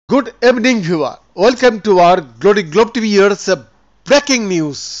Good evening, viewer. Welcome to our Glory Globe TV year's breaking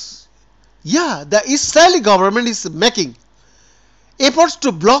news. Yeah, the Israeli government is making efforts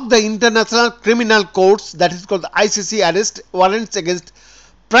to block the International Criminal Courts, that is called the ICC, arrest warrants against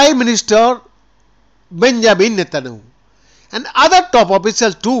Prime Minister Benjamin Netanyahu and other top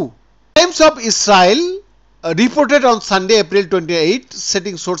officials too. Times of Israel reported on Sunday, April 28,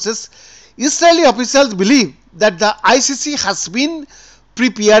 citing sources, Israeli officials believe that the ICC has been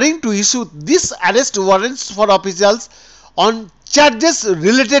preparing to issue these arrest warrants for officials on charges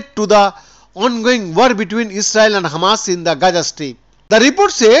related to the ongoing war between Israel and Hamas in the Gaza Strip. The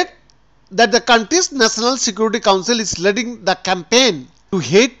report said that the country's National Security Council is leading the campaign to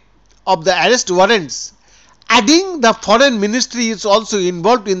head of the arrest warrants, adding the foreign ministry is also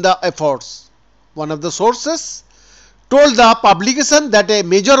involved in the efforts. One of the sources told the publication that a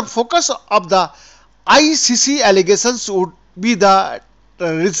major focus of the ICC allegations would be the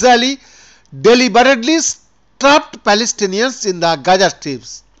Israeli deliberately trapped Palestinians in the Gaza Strip.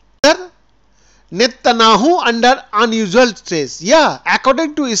 Netanyahu under unusual stress. Yeah,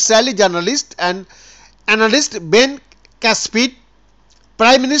 according to Israeli journalist and analyst Ben Caspit,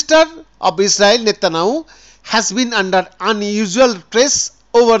 Prime Minister of Israel Netanyahu has been under unusual stress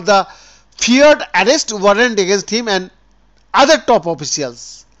over the feared arrest warrant against him and other top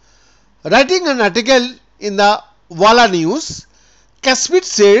officials. Writing an article in the Walla News, Caspit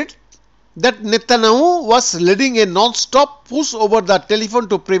said that Netanyahu was leading a non-stop push over the telephone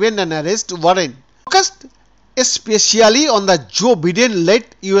to prevent an arrest warrant, focused especially on the Joe Biden-led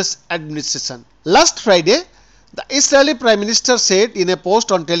US administration. Last Friday, the Israeli Prime Minister said in a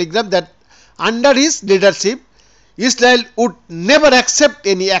post on Telegram that under his leadership, Israel would never accept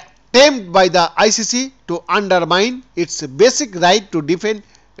any attempt by the ICC to undermine its basic right to defend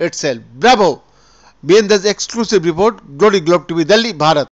itself. Bravo! BN's exclusive report, Glory Globe TV, Delhi, Bharat.